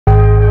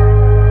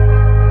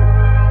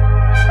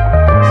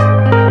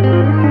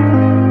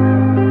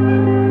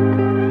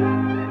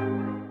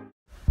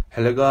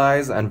Hello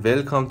guys and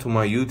welcome to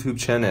my YouTube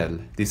channel.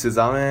 This is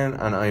Amen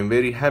and I'm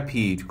very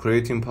happy to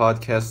creating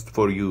podcast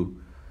for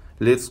you.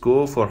 Let's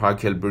go for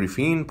Huckleberry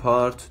Finn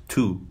part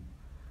 2.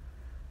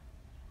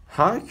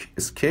 Huck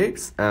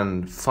escapes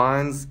and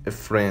finds a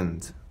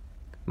friend.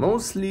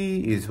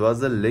 Mostly it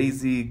was a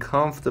lazy,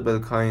 comfortable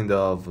kind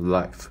of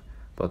life.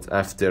 But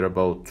after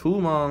about 2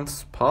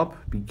 months,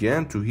 Pop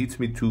began to hit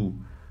me too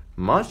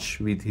much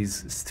with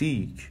his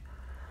stick.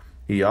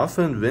 He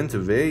often went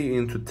away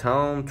into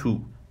town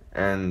too.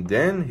 And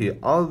then he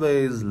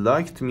always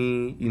locked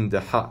me in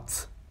the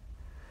hut.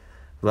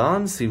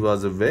 Once he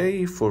was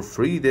away for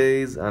 3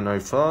 days and I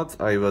thought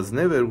I was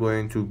never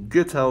going to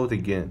get out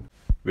again.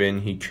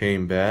 When he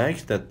came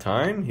back that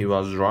time, he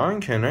was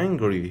drunk and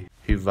angry.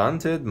 He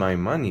wanted my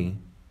money.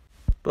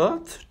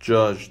 But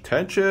Judge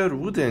Thatcher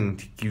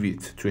wouldn't give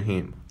it to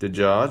him. The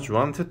judge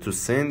wanted to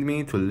send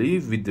me to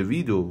live with the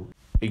widow.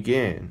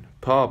 Again,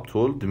 Pop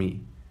told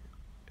me.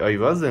 I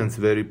wasn't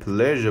very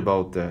pleased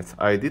about that.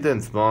 I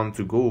didn't want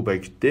to go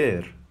back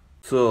there.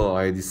 So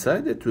I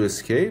decided to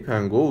escape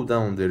and go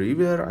down the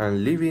river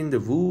and live in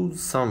the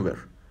woods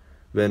somewhere.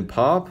 When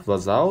Pop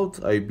was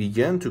out, I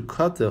began to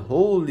cut a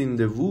hole in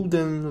the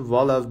wooden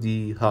wall of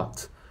the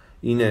hut.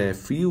 In a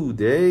few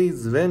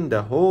days, when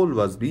the hole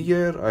was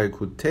bigger, I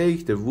could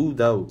take the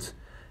wood out,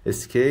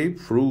 escape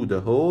through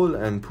the hole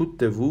and put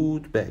the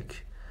wood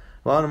back.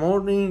 One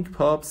morning,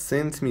 Pop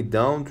sent me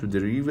down to the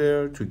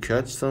river to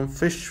catch some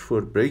fish for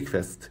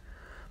breakfast.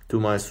 To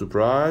my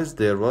surprise,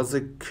 there was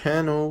a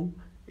canoe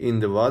in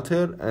the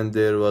water and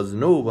there was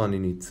no one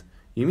in it.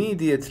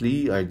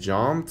 Immediately, I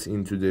jumped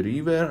into the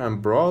river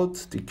and brought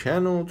the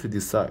canoe to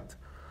the side.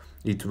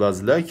 It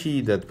was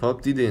lucky that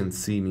Pop didn't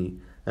see me,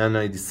 and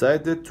I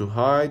decided to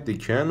hide the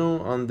canoe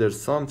under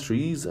some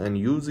trees and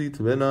use it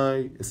when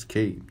I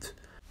escaped.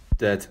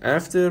 That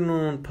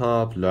afternoon,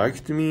 Pop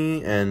locked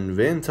me and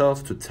went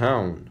off to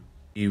town.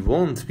 He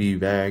won't be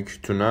back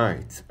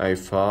tonight, I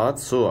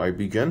thought, so I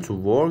began to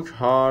work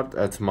hard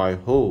at my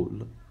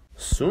hole.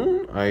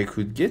 Soon I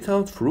could get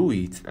out through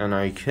it, and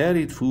I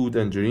carried food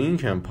and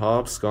drink and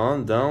Pop's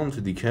gone down to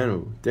the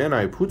canoe. Then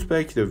I put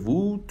back the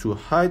wood to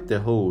hide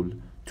the hole,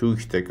 took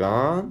the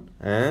gun,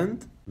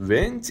 and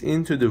went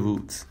into the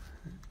woods.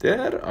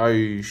 There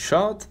I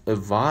shot a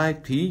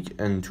wild pig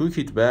and took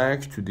it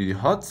back to the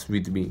hut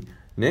with me.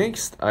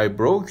 Next, I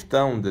broke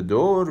down the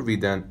door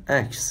with an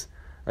axe.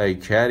 I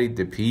carried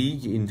the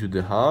pig into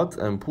the hut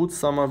and put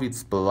some of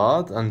its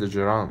blood on the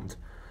ground.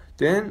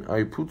 Then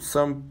I put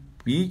some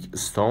big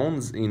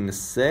stones in a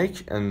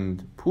sack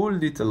and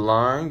pulled it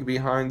along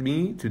behind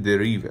me to the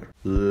river.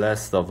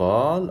 Last of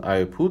all,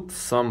 I put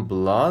some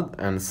blood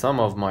and some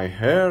of my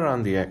hair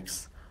on the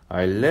axe.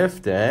 I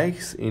left the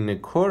axe in a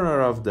corner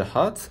of the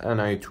hut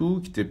and I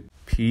took the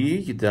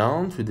pig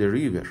down to the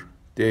river.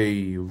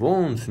 They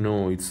won't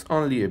know it's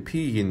only a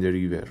pig in the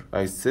river,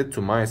 I said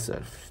to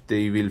myself.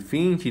 They will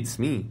think it's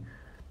me.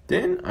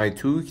 Then I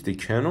took the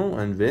canoe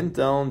and went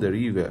down the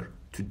river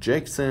to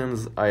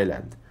Jackson's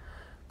Island.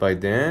 By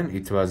then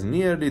it was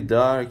nearly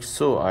dark,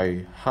 so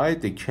I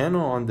hid the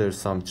canoe under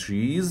some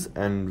trees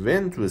and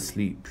went to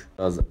sleep.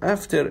 It was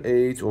after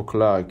 8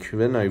 o'clock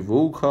when I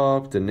woke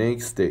up the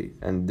next day,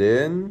 and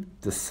then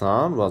the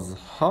sun was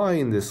high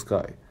in the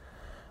sky.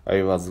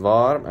 I was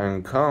warm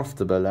and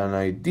comfortable and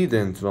I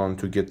didn't want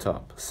to get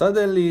up.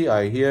 Suddenly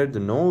I heard the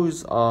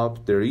noise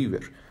up the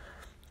river.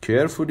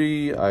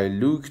 Carefully I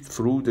looked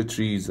through the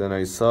trees and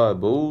I saw a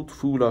boat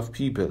full of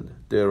people.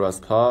 There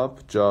was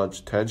Pop,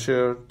 Judge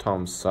Thatcher,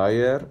 Tom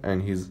Sawyer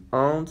and his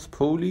aunt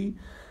Polly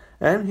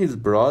and his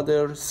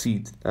brother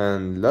Sid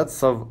and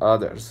lots of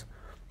others.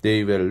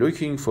 They were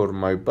looking for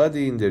my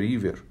body in the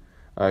river.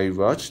 I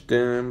watched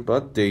them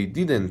but they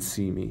didn't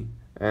see me,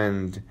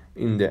 and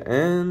in the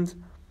end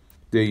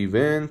they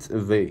went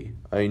away.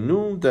 I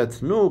knew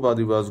that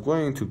nobody was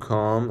going to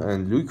come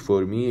and look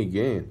for me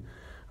again.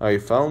 I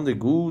found a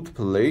good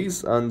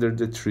place under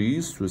the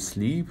trees to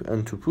sleep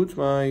and to put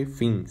my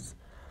things.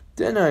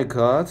 Then I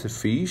caught a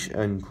fish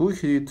and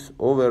cooked it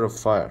over a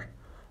fire.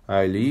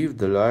 I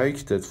lived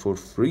like that for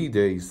 3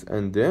 days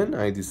and then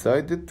I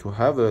decided to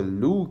have a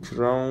look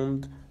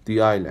around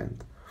the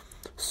island.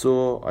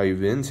 So I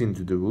went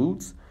into the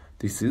woods.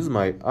 This is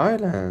my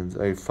island,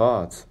 I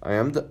thought. I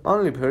am the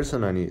only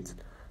person on it.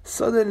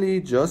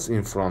 Suddenly, just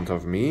in front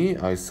of me,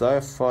 I saw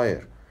a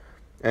fire,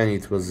 and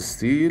it was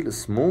still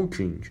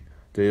smoking.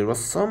 There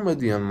was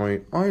somebody on my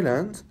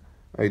island.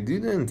 I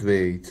didn't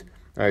wait.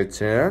 I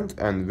turned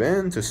and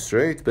went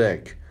straight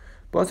back,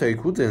 but I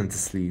couldn't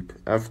sleep.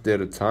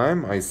 After a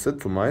time, I said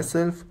to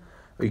myself,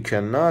 I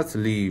cannot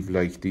live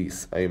like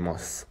this. I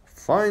must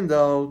find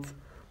out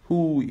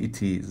who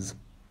it is.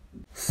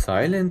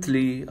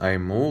 Silently, I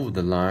moved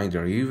along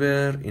the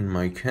river in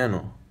my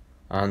canoe,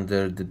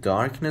 under the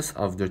darkness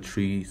of the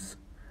trees,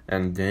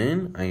 and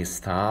then I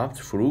stopped.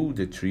 Through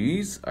the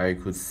trees I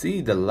could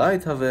see the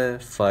light of a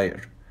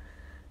fire.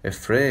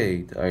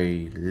 Afraid,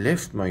 I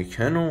left my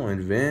canoe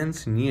and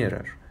went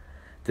nearer.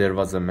 There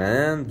was a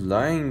man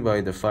lying by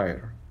the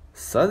fire.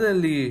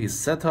 Suddenly he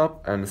sat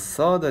up and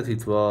saw that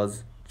it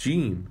was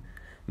Jim.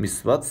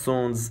 Miss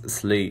Watson's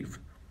slave.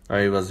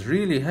 I was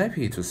really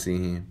happy to see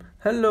him.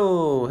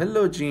 Hello,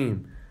 hello,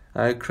 Jim,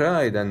 I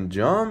cried and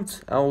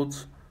jumped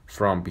out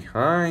from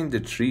behind the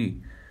tree.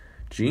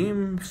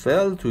 Jim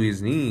fell to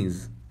his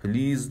knees.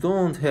 Please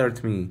don't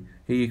hurt me,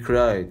 he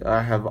cried.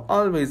 I have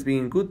always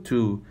been good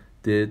to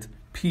dead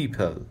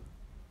people.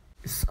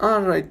 It's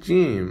all right,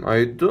 Jim,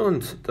 I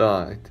don't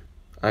die,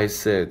 I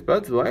said.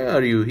 But why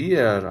are you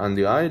here on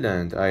the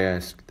island? I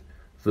asked.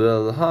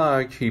 Well,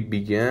 Huck, he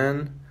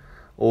began.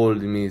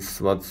 Old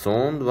Miss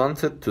Watson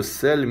wanted to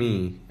sell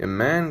me. A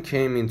man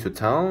came into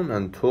town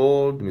and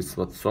told Miss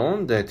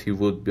Watson that he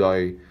would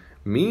buy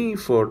me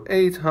for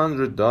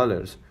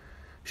 $800.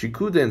 She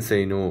couldn't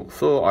say no,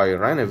 so I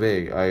ran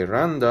away. I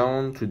ran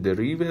down to the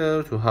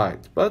river to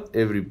hide, but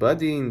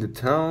everybody in the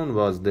town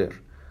was there.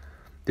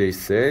 They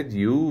said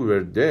you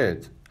were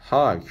dead,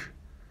 Huck.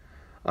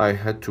 I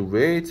had to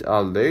wait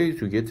all day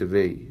to get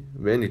away.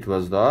 When it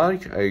was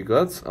dark, I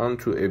got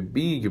onto a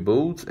big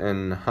boat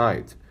and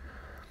hid.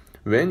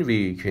 When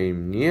we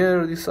came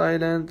near this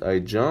island, I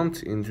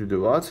jumped into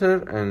the water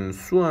and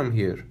swam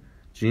here.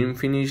 Jim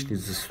finished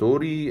his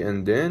story,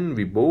 and then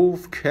we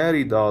both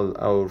carried all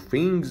our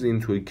things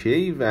into a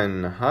cave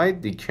and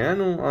hid the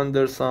canoe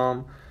under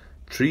some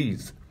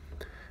trees.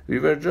 We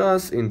were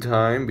just in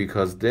time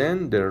because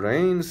then the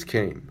rains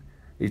came.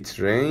 It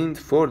rained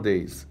 4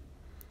 days,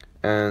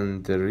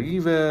 and the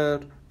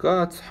river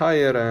got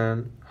higher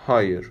and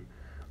higher.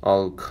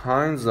 All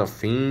kinds of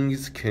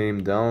things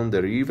came down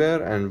the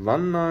river, and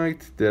one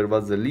night there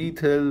was a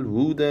little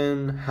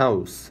wooden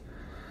house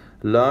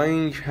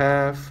lying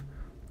half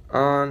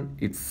on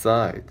its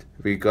side.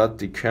 We got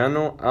the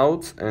canoe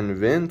out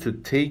and went to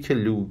take a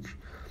look.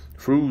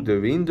 Through the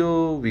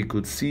window we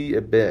could see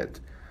a bed,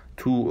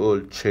 2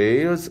 old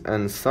chairs,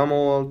 and some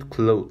old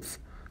clothes.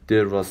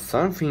 There was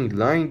something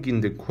lying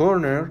in the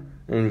corner,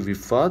 and we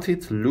thought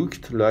it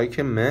looked like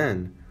a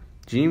man.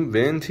 Jim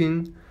went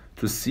in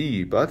to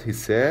see, but he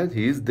said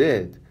he is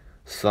dead.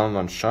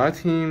 Someone shot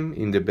him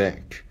in the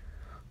back.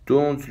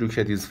 Don't look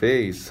at his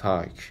face,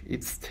 Huck.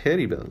 It's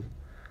terrible.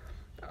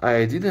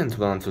 I didn't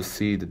want to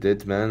see the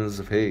dead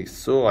man's face,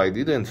 so I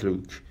didn't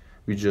look.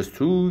 We just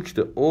took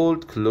the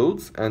old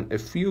clothes and a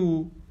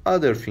few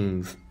other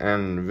things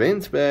and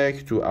went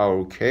back to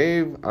our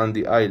cave on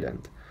the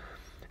island.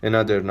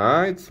 Another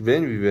night,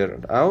 when we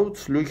were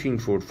out looking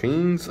for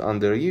things on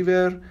the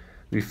river,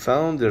 we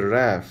found a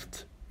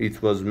raft.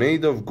 It was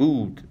made of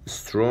good,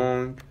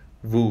 strong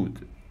wood,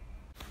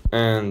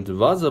 and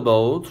was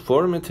about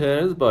 4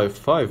 meters by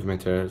 5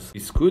 meters.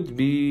 This could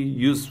be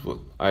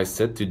useful, I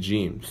said to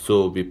Jim.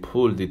 So we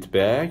pulled it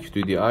back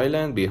to the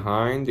island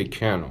behind the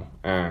canoe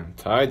and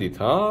tied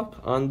it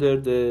up under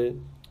the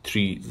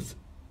trees.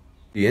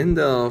 The end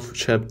of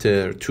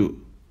chapter 2.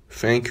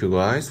 Thank you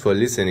guys for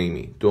listening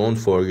me. Don't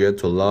forget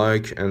to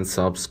like and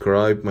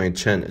subscribe my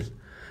channel,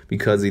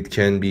 because it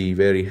can be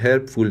very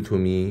helpful to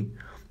me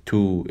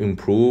to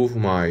improve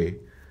my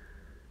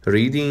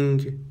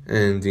reading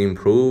and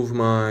improve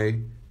my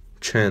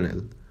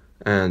channel.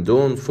 And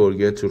don't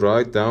forget to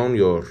write down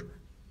your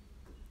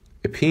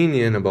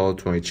opinion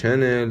about my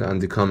channel on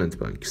the comment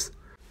box.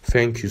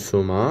 Thank you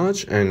so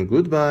much, and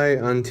goodbye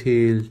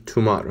until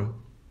tomorrow.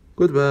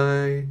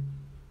 Goodbye.